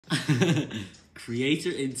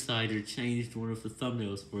Creator Insider changed one of the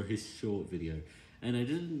thumbnails for his short video, and I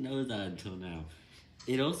didn't know that until now.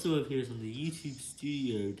 It also appears on the YouTube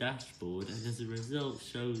Studio dashboard, and as a result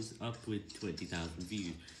shows up with 20,000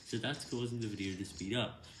 views, so that's causing the video to speed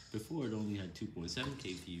up. Before it only had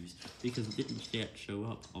 2.7k views, because it didn't yet show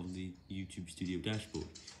up on the YouTube Studio dashboard,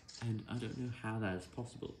 and I don't know how that is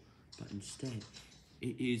possible, but instead,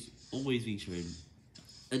 it is always being shown,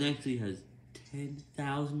 and actually has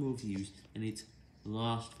 10,000 more views than its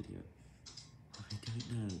last video. I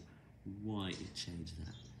don't know why it changed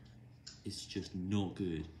that. It's just not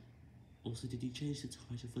good. Also, did you change the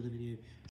title for the video?